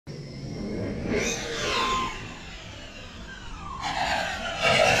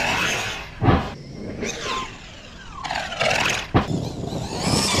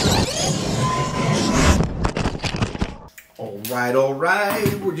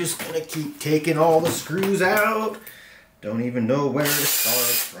alright. We're just gonna keep taking all the screws out. Don't even know where to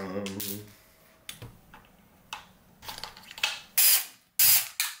start from.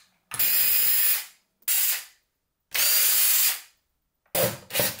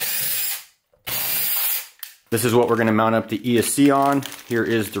 This is what we're going to mount up the ESC on. Here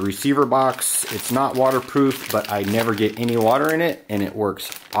is the receiver box. It's not waterproof, but I never get any water in it, and it works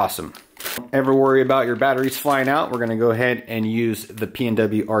awesome. Don't ever worry about your batteries flying out. We're going to go ahead and use the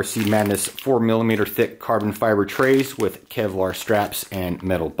Pnwrcmadness 4mm thick carbon fiber trays with Kevlar straps and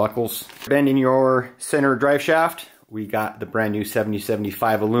metal buckles. Bending your center drive shaft, we got the brand new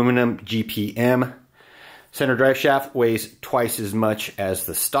 7075 aluminum GPM. Center drive shaft weighs twice as much as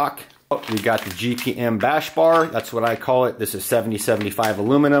the stock. We got the GPM bash bar, that's what I call it. This is 7075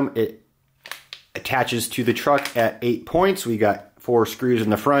 aluminum. It attaches to the truck at 8 points. We got 4 screws in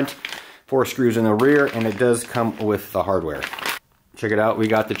the front, 4 screws in the rear, and it does come with the hardware. Check it out, we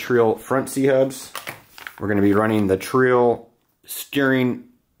got the TREAL front C-hubs. We're going to be running the TREAL steering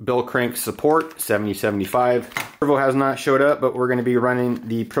bill crank support, 7075. Servo has not showed up, but we're going to be running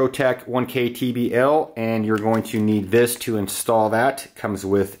the ProTech 1K TBL, and you're going to need this to install that. It comes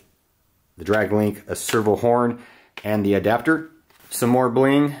with the drag link, a servo horn, and the adapter. Some more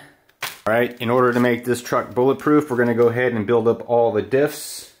bling. Alright, in order to make this truck bulletproof, we're going to go ahead and build up all the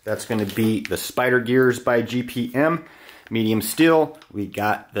diffs. That's going to be the spider gears by GPM. Medium steel, we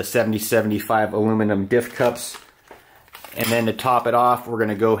got the 7075 aluminum diff cups. And then to top it off, we're going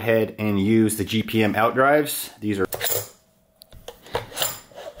to go ahead and use the GPM outdrives. These are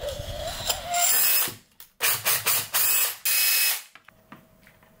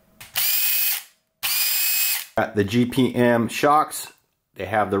got the GPM shocks. They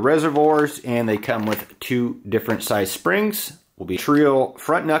have the reservoirs, and they come with 2 different size springs. Will be TREAL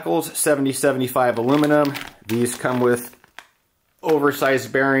front knuckles, 7075 aluminum. These come with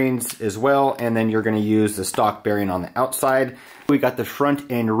oversized bearings as well, and then you're going to use the stock bearing on the outside. We got the front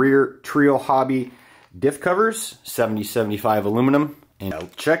and rear TREAL Hobby diff covers, 7075 aluminum.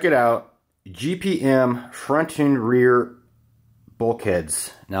 And check it out, GPM front and rear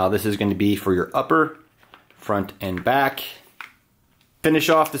bulkheads. Now this is going to be for your upper, front and back. Finish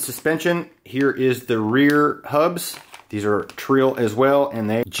off the suspension. Here is the rear hubs. These are TREAL as well, and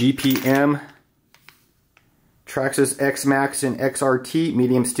they GPM TRAXXAS XMAXX and XRT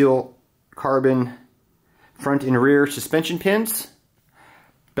medium steel carbon front and rear suspension pins.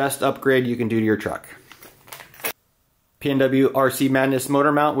 Best upgrade you can do to your truck. Pnwrcmadness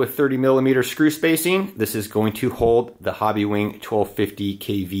motor mount with 30mm screw spacing. This is going to hold the Hobbywing 1250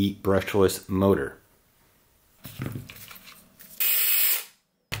 kV brushless motor.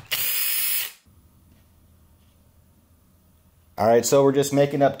 Alright, so we're just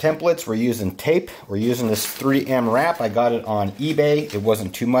making up templates. We're using tape. We're using this 3M wrap. I got it on eBay. It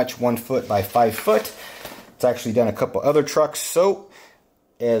wasn't too much, 1 foot by 5 foot. It's actually done a couple other trucks, so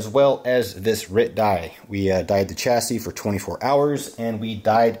as well as this RIT dye. We dyed the chassis for 24 hours, and we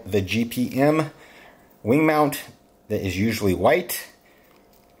dyed the GPM wing mount that is usually white.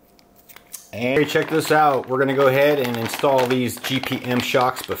 And check this out, we're going to go ahead and install these GPM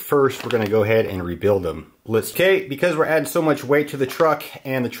shocks, but first we're going to go ahead and rebuild them. Okay, because we're adding so much weight to the truck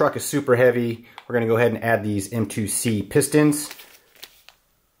and the truck is super heavy, we're going to go ahead and add these M2C pistons.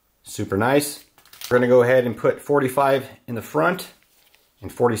 Super nice. We're going to go ahead and put 45 in the front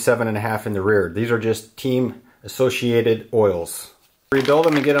and 47.5 in the rear. These are just team associated oils. Rebuild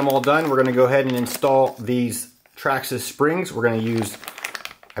them and get them all done. We're going to go ahead and install these TRAXXAS springs. We're going to use,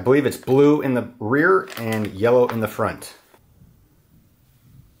 I believe it's blue in the rear and yellow in the front.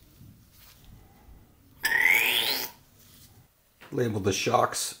 Label the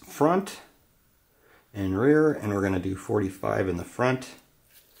shocks front and rear, and we're going to do 45 in the front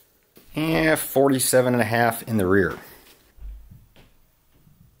and 47.5 in the rear.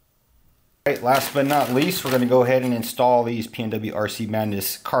 Alright, last but not least, we're going to go ahead and install these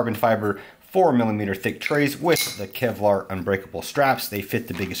Pnwrcmadness carbon fiber 4mm thick trays with the Kevlar unbreakable straps. They fit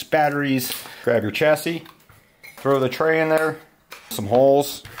the biggest batteries. Grab your chassis, throw the tray in there, some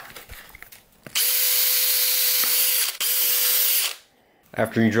holes.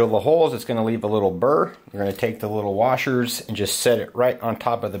 After you drill the holes, it's going to leave a little burr. You're going to take the little washers and just set it right on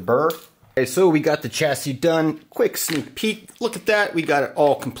top of the burr. Okay, so we got the chassis done. Quick sneak peek. Look at that. We got it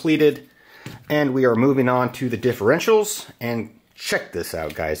all completed. And we are moving on to the differentials. And check this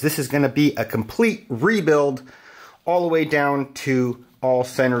out, guys. This is going to be a complete rebuild all the way down to all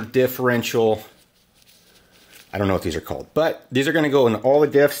center differential. I don't know what these are called, but these are going to go in all the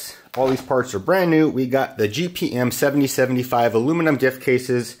diffs. All these parts are brand new. We got the GPM 7075 aluminum diff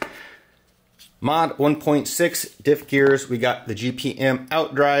cases. Mod 1.6 diff gears. We got the GPM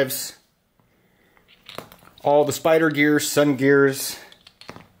out drives. All the spider gears, sun gears.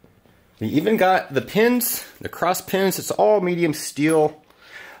 We even got the pins, the cross pins. It's all medium steel.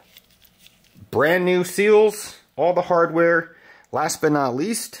 Brand new seals. All the hardware. Last but not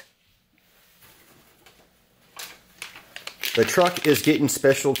least, the truck is getting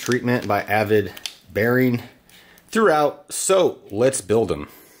special treatment by Avid bearing throughout, so let's build them.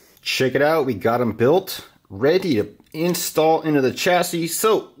 Check it out, we got them built, ready to install into the chassis,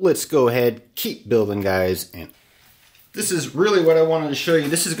 so let's go ahead, keep building, guys. And this is really what I wanted to show you.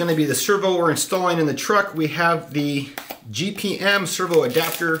 This is going to be the servo we're installing in the truck. We have the GPM servo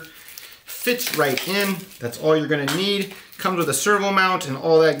adapter, fits right in. That's all you're going to need. Comes with a servo mount and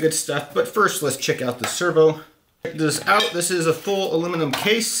all that good stuff, but first let's check out the servo. Check this out. This is a full aluminum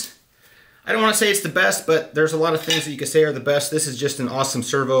case. I don't want to say it's the best, but there's a lot of things that you could say are the best. This is just an awesome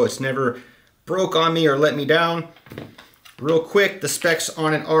servo. It's never broke on me or let me down. Real quick, the specs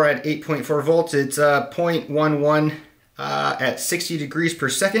on it are at 8.4 volts. It's 0.11 at 60 degrees per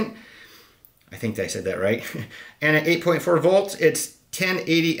second. I think I said that right. And at 8.4 volts, it's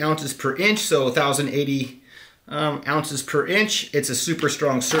 1080 ounces per inch, so 1080 ounces per inch. It's a super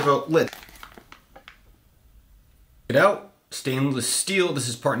strong servo. Let's check it out. Stainless steel. This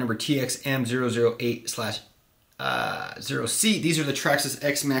is part number TXM008/0C. These are the TRAXXAS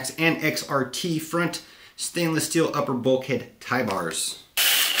XMAXX and XRT front stainless steel upper bulkhead tie bars.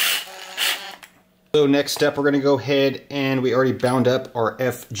 So next step, we're going to go ahead and we already bound up our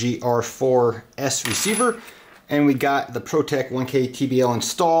FGR4S receiver, and we got the ProTech 1K TBL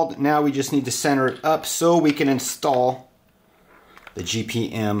installed. Now we just need to center it up so we can install the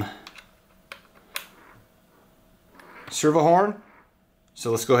GPM servo horn.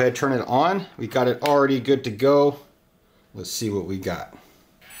 So let's go ahead and turn it on. We got it already good to go. Let's see what we got.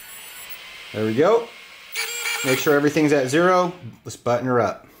 There we go. Make sure everything's at 0. Let's button her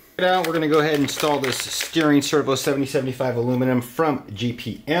up. Now we're going to go ahead and install this steering servo 7075 aluminum from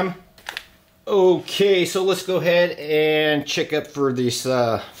GPM. Okay, so let's go ahead and check up for this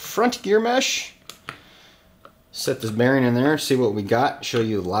front gear mesh. Set this bearing in there, see what we got, show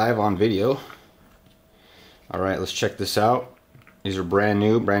you live on video. Alright, let's check this out. These are brand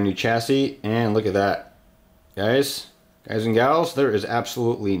new chassis, and look at that. Guys and gals, there is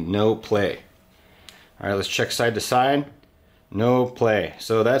absolutely no play. Alright, let's check side to side. No play.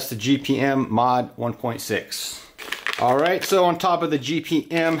 So that's the GPM Mod 1.6. Alright, so on top of the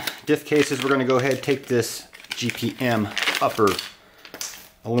GPM diff cases, we're going to go ahead and take this GPM upper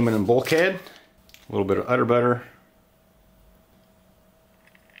aluminum bulkhead. A little bit of udder butter.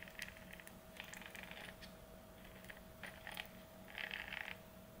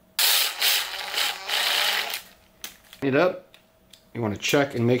 It up. You want to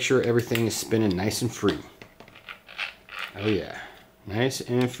check and make sure everything is spinning nice and free. Oh yeah, nice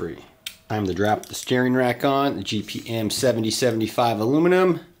and free. Time to drop the steering rack on, the GPM 7075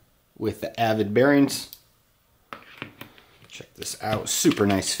 aluminum with the Avid bearings. Check this out, super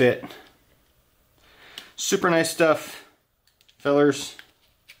nice fit. Super nice stuff, fellers.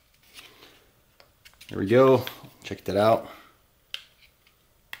 There we go, check that out.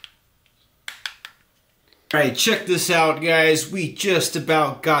 Alright, check this out, guys. We just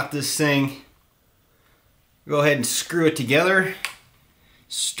about got this thing. Go ahead and screw it together.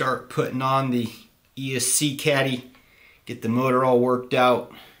 Start putting on the ESC Caddy. Get the motor all worked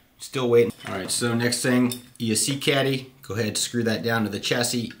out. Still waiting. Alright, so next thing, ESC Caddy. Go ahead and screw that down to the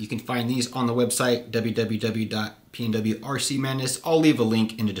chassis. You can find these on the website, www.Pnwrcmadness. I'll leave a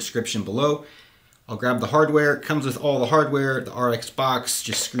link in the description below. I'll grab the hardware. It comes with all the hardware, the RX box.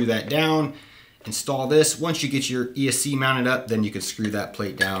 Just screw that down. Install this. Once you get your ESC mounted up, then you can screw that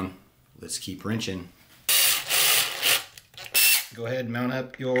plate down. Let's keep wrenching. Go ahead and mount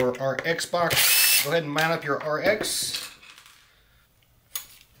up your RX box. Go ahead and mount up your RX.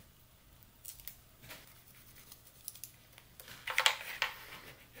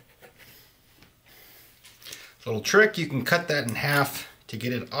 Little trick, you can cut that in half to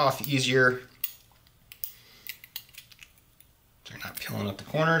get it off easier. So you're not peeling up the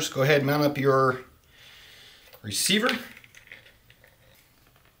corners. Go ahead and mount up your receiver.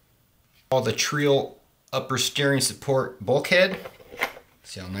 All the TREAL upper steering support bulkhead.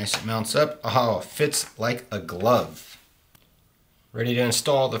 See how nice it mounts up? Oh, it fits like a glove. Ready to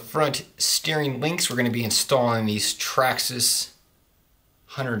install the front steering links. We're going to be installing these TRAXXAS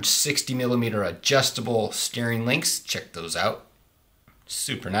 160mm adjustable steering links. Check those out.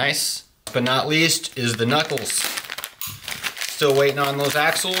 Super nice. But not least is the knuckles. Still waiting on those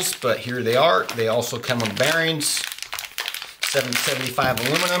axles, but here they are. They also come with bearings. 775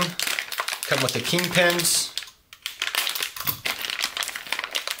 aluminum. Come with the kingpins.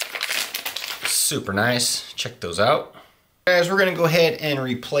 Super nice. Check those out. Guys, we're gonna go ahead and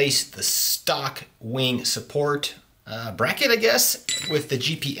replace the stock wing support bracket, I guess, with the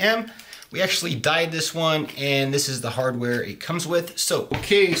GPM. We actually dyed this one, and this is the hardware it comes with. So,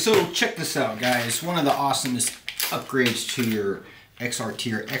 okay, so check this out, guys. One of the awesomest upgrades to your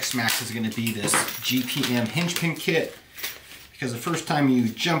XRT or XMAXX is gonna be this GPM hinge pin kit, because the first time you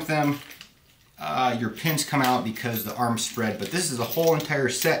jump them, your pins come out because the arms spread. But this is a whole entire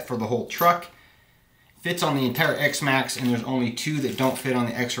set for the whole truck. Fits on the entire XMAXX, and there's only 2 that don't fit on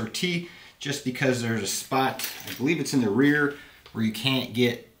the XRT, just because there's a spot, I believe it's in the rear, where you can't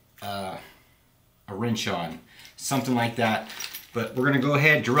get a wrench on, something like that. But we're gonna go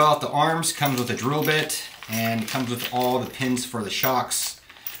ahead, drill out the arms. Comes with a drill bit, and comes with all the pins for the shocks,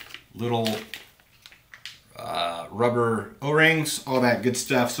 little rubber O-rings, all that good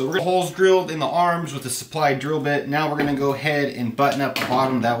stuff. So we're gonna holes drilled in the arms with a supplied drill bit. Now we're gonna go ahead and button up the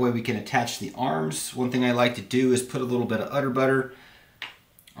bottom, that way we can attach the arms. One thing I like to do is put a little bit of udder butter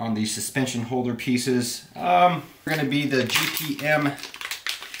on these suspension holder pieces. We're gonna be the GPM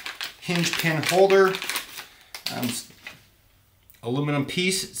hinge pin holder. Aluminum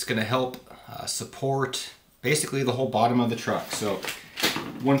piece. It's gonna help support basically the whole bottom of the truck. So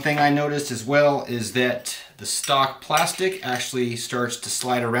one thing I noticed as well is that the stock plastic actually starts to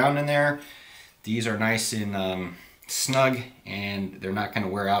slide around in there. These are nice and snug, and they're not gonna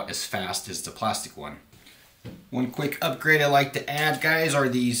wear out as fast as the plastic one. One quick upgrade I like to add, guys, are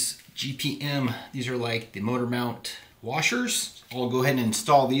these GPM. These are like the motor mount washers. I'll go ahead and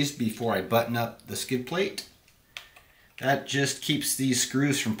install these before I button up the skid plate. That just keeps these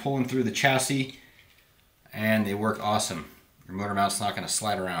screws from pulling through the chassis, and they work awesome. Your motor mount's not going to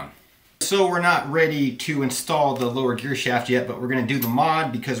slide around. So we're not ready to install the lower gear shaft yet, but we're going to do the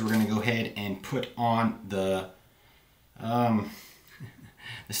mod, because we're going to go ahead and put on the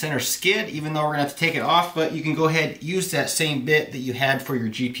center skid, even though we're going to have to take it off. But you can go ahead and use that same bit that you had for your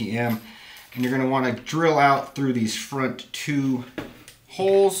GPM, and you're going to want to drill out through these front 2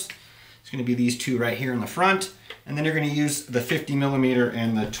 holes. It's going to be these 2 right here in the front, and then you're going to use the 50mm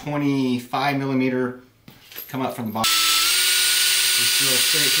and the 25mm come up from the bottom. Just drill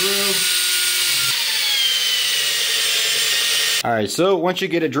straight through. All right, so once you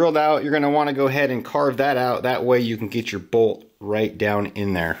get it drilled out, you're going to want to go ahead and carve that out. That way you can get your bolt right down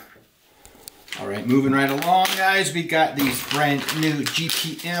in there. All right, moving right along, guys, we got these brand new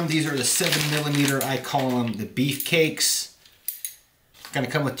GPM. These are the 7mm, I call them the beefcakes. Gonna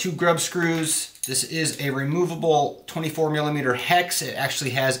come with 2 grub screws. This is a removable 24mm hex. It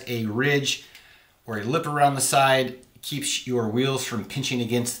actually has a ridge or a lip around the side. It keeps your wheels from pinching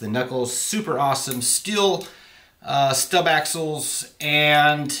against the knuckles. Super awesome. Steel stub axles,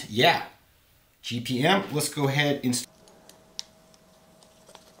 and yeah, GPM. Let's go ahead and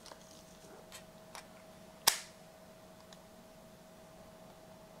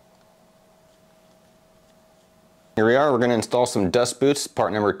here we are. We're going to install some dust boots,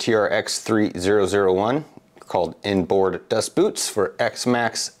 part number TRX3001, called inboard dust boots for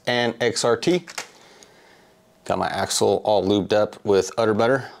XMAXX and XRT. Got my axle all lubed up with udder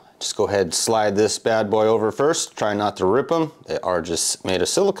butter. Just go ahead and slide this bad boy over first. Try not to rip them. They are just made of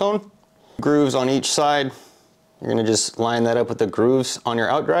silicone. Grooves on each side. You're going to just line that up with the grooves on your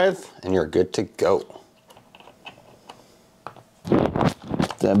outdrive, and you're good to go.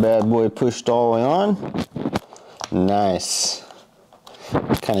 That bad boy pushed all the way on. Nice.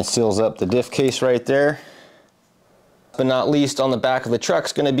 Kind of seals up the diff case right there. But not least, on the back of the truck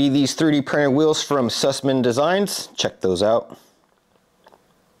is going to be these 3D printed wheels from Sussman Designs. Check those out.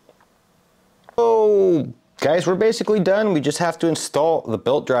 Oh, guys, we're basically done. We just have to install the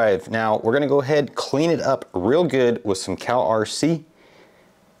belt drive. Now, we're going to go ahead, clean it up real good with some CalRC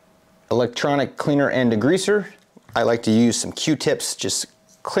electronic cleaner and degreaser. I like to use some Q-tips, just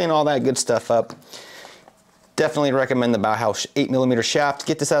clean all that good stuff up. Definitely recommend the Bauhaus 8mm shaft.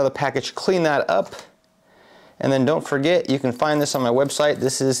 Get this out of the package, clean that up. And then don't forget, you can find this on my website.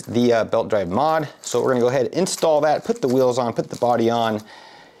 This is the belt drive mod. So we're gonna go ahead and install that, put the wheels on, put the body on,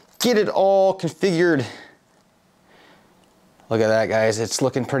 get it all configured. Look at that, guys. It's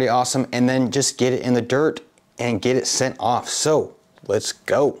looking pretty awesome. And then just get it in the dirt and get it sent off. So let's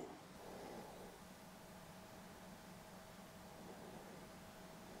go.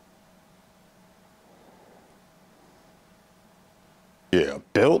 Yeah,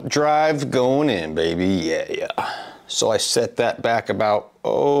 belt drive going in, baby. Yeah. So I set that back about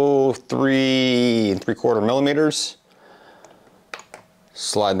 3 3/4 millimeters.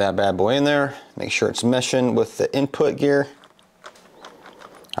 Slide that bad boy in there. Make sure it's meshing with the input gear.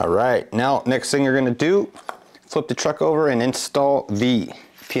 All right, now next thing you're gonna do, flip the truck over and install the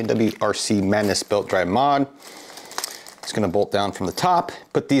Pnwrcmadness belt drive mod. It's gonna bolt down from the top,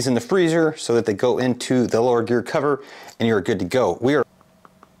 put these in the freezer so that they go into the lower gear cover and you're good to go. We are